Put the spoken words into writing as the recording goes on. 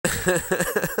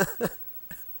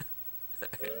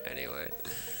Anyway.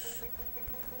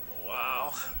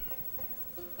 Wow.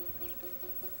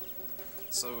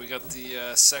 So we got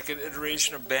the second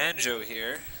iteration of Banjo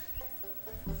here.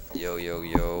 Yo, yo,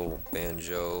 yo,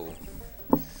 Banjo.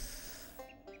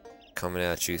 Coming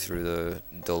at you through the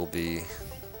Dolby,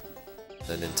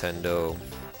 the Nintendo.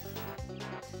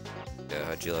 Yeah,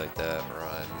 how'd you like that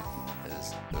rhyme?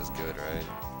 It was good, right?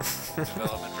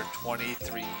 Development for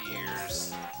 23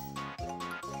 years.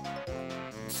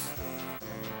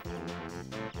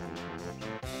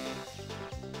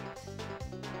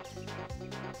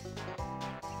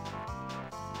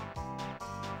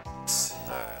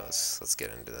 Alright, let's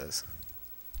get into this.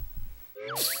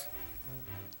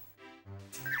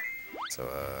 So,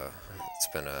 it's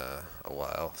been a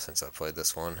while since I played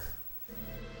this one.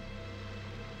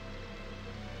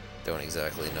 Don't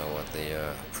exactly know what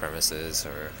the premise is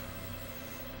or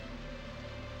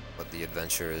what the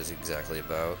adventure is exactly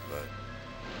about, but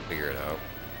figure it out.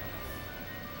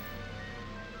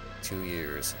 2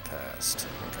 years have passed.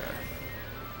 Okay.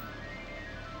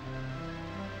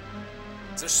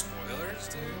 Is there spoilers,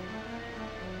 dude?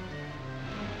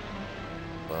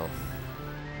 Well,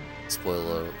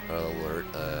 spoiler alert,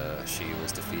 she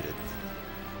was defeated.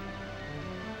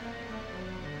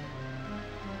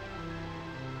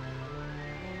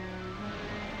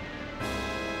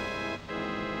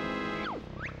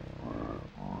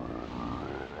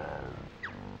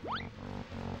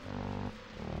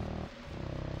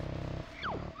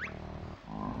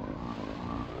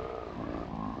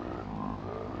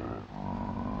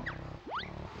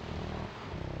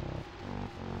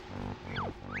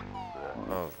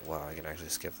 Oh wow, I can actually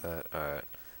skip that. Alright.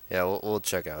 Yeah, we'll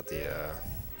check out the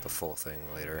full thing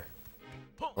later.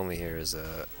 Homie here is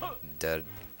dead,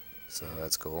 so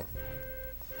that's cool.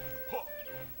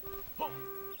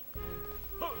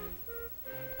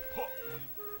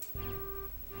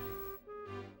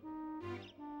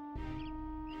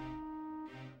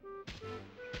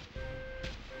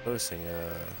 Noticing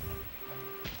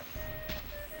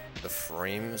the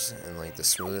frames and like the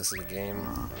smoothness of the game.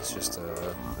 It's just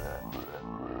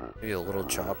maybe a little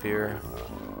choppier.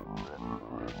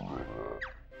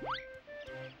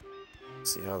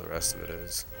 See how the rest of it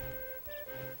is.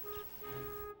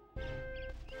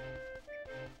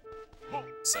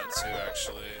 Set 2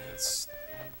 actually, it's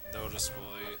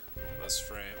noticeably less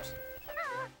frames.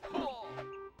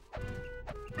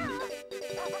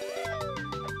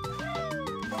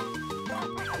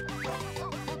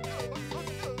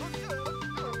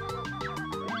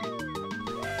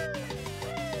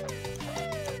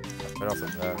 Right off the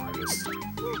bat, we're just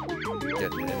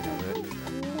getting into it.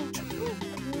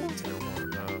 To know more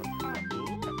about.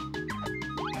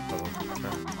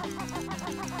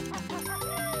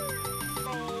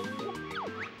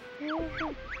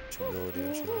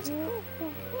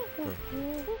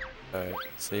 Alright,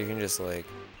 so you can just like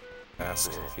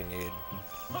ask if you need.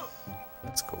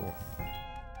 That's cool.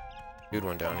 Good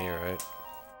one down here, right?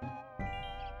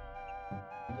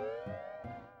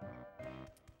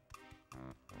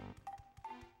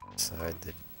 Side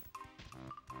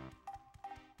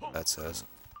that says.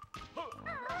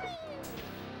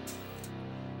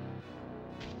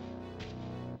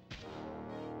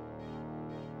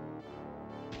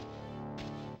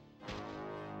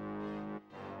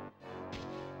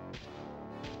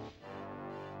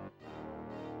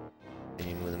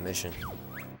 Continuing with the mission.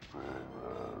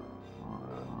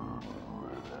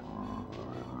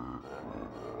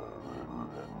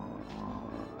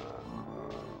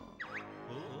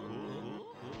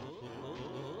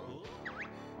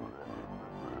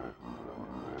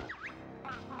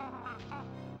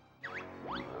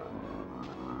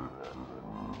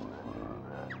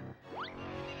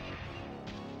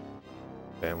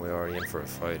 Man, we're already in for a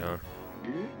fight, huh?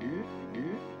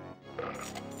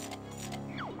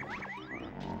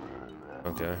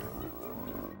 Okay.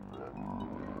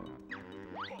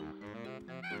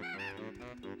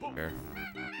 Here.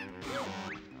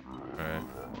 Alright.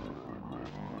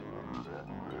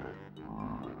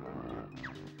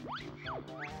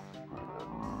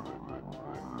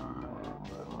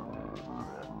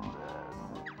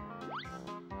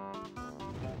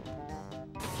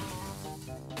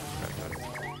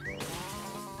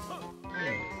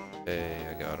 Hey,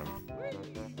 I got him.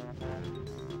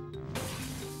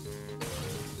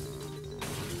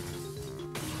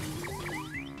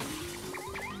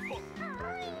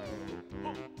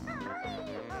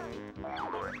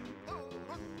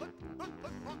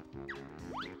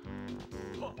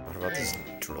 What about this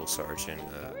drill sergeant?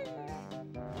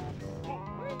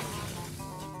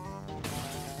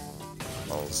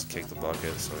 Balls kick the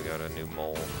bucket, so we got a new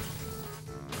mole.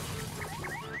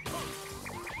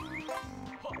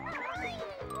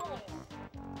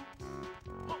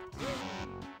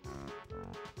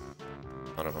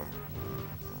 ton of them.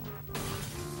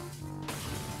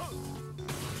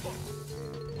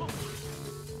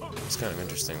 It's kind of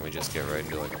interesting. We just get right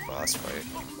into like a boss fight.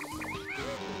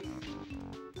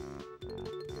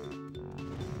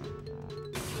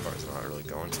 Part's not really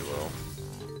going too well.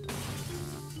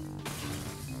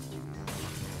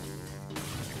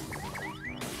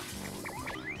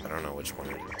 I don't know which one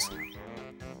it is.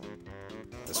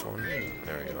 This one?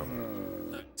 There we go.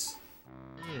 Nice.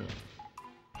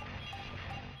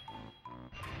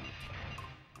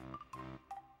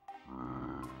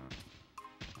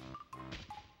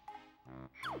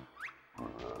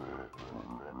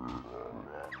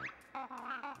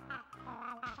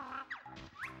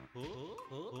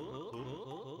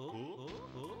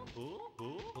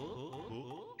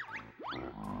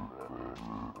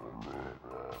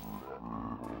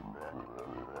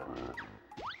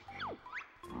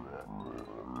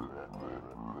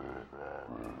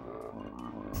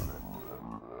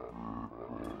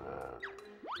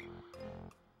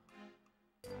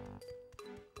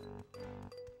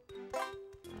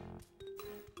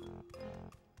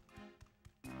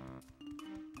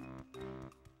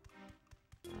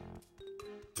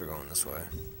 We're going this way.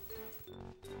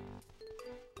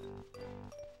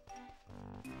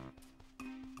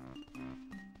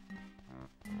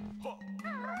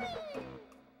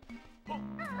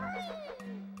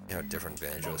 You know, different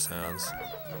banjo sounds.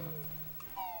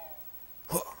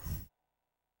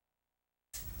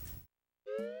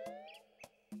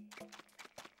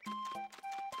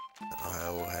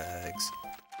 Isle hags.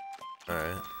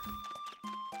 Alright.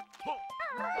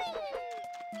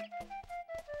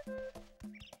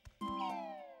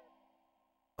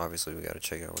 Obviously, we gotta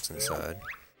check out what's inside.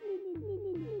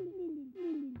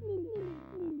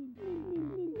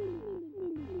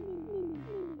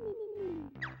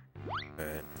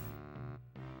 Alright.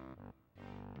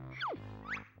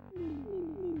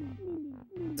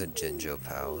 The Jinjo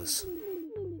Palace.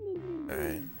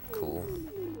 Alright, cool.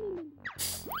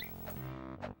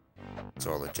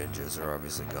 So all the Jinjos are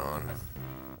obviously gone.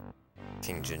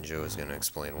 King Jinjo is gonna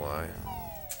explain why.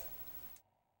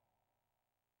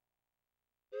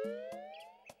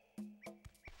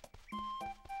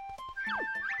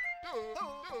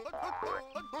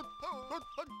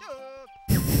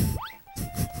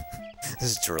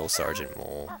 This is Drill Sergeant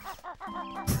Mole.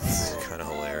 This is kind of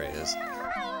hilarious.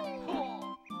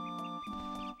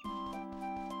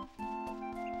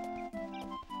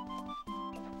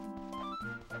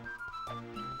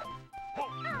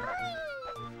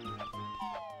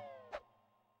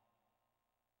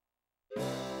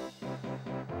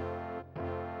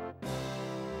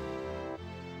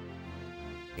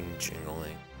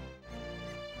 Jingling.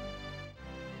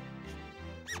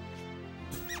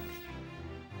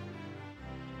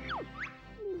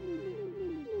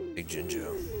 Big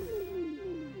Jinjo.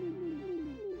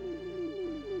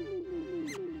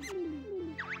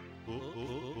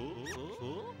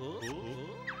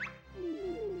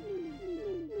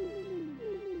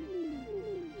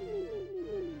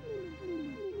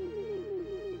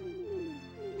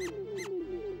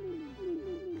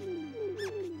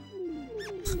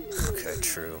 Okay,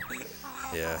 true.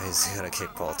 Yeah, he's got a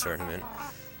kickball tournament.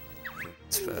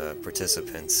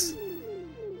 Participants.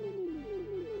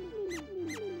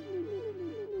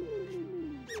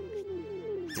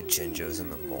 The Jinjos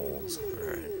and the moles.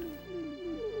 Alright.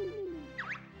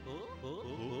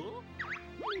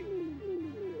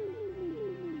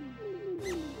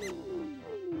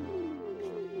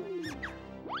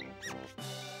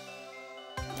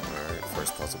 Alright,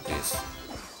 first puzzle piece.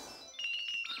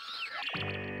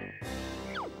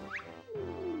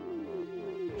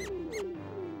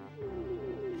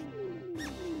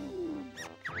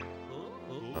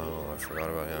 Oh, I forgot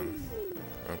about him.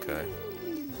 Okay.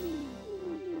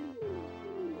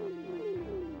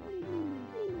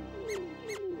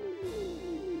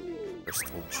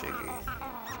 Crystal Jiggy.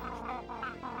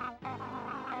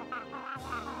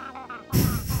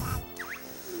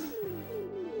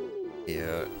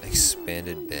 The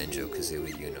expanded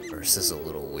Banjo-Kazooie universe is a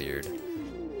little weird.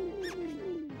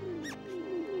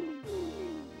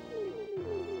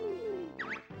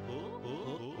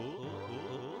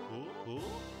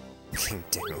 King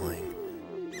Dingling.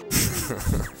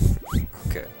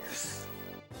 Okay.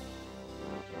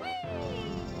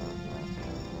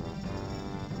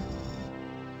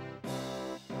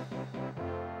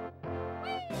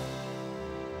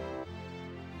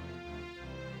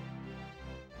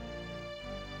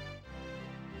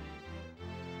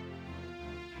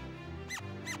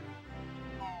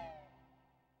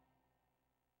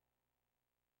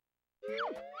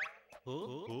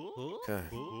 Okay.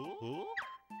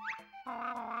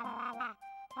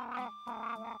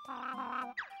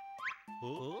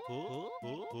 Oh,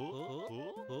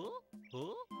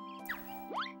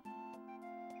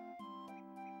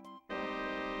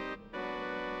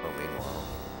 meanwhile.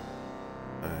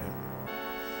 Alright.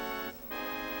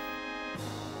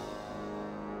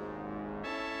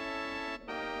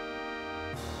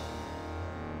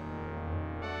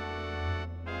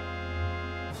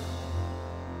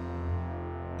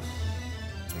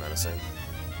 It's menacing.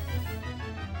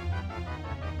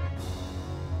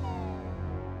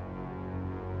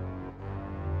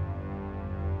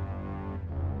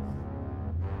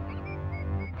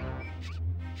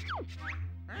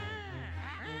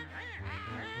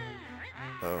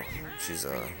 Oh, she's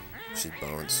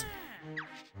Bones.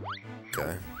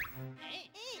 Okay.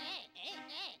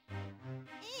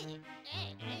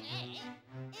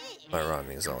 My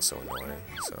rhyming is also annoying,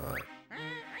 so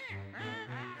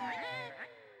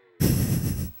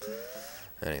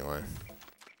anyway.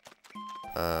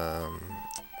 I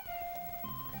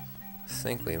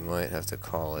think we might have to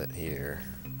call it here,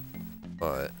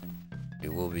 but we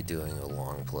will be doing a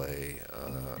long play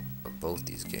of both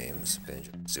these games,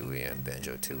 Banjo-Tooie and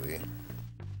Banjo-Tooie.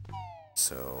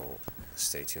 So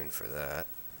stay tuned for that.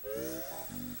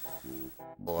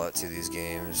 A lot to these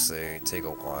games, they take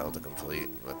a while to complete,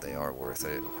 but they are worth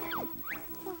it.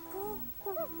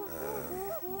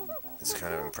 It's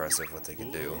kind of impressive what they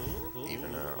can do,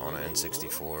 even on an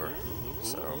N64.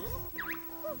 So,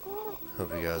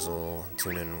 hope you guys will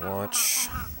tune in and watch.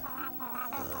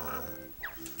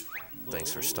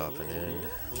 Thanks for stopping in,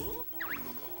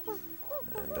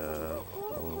 and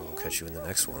we'll catch you in the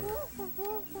next one.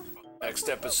 Next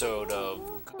episode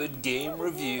of Good Game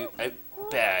Review.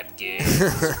 Bad game.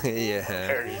 Yeah.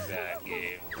 Very bad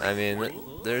game. I mean,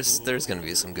 there's gonna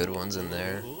be some good ones in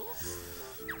there.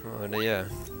 But yeah,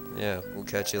 we'll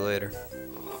catch you later.